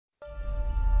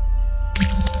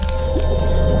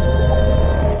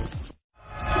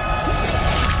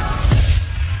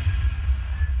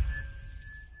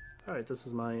this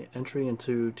is my entry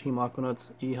into Team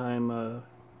Aquanaut's Eheim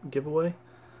giveaway.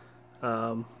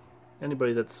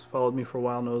 Anybody that's followed me for a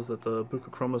while knows that the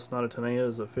Buccochromis nodotenea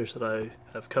is a fish that I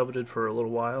have coveted for a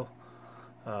little while.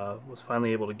 Was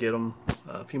finally able to get him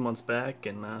a few months back,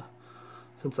 and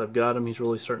since I've got him, he's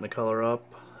really starting to color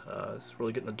up. He's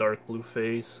really getting a dark blue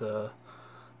face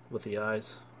with the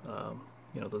eyes.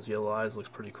 You know, those yellow eyes looks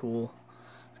pretty cool.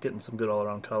 It's getting some good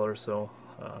all-around color, so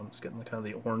it's getting the kind of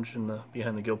the orange in the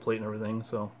behind the gill plate and everything.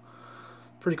 So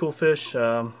pretty cool fish.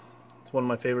 It's one of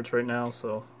my favorites right now,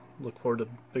 so look forward to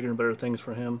bigger and better things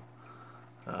for him.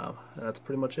 And that's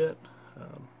pretty much it.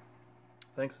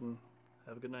 Thanks, and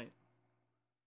have a good night.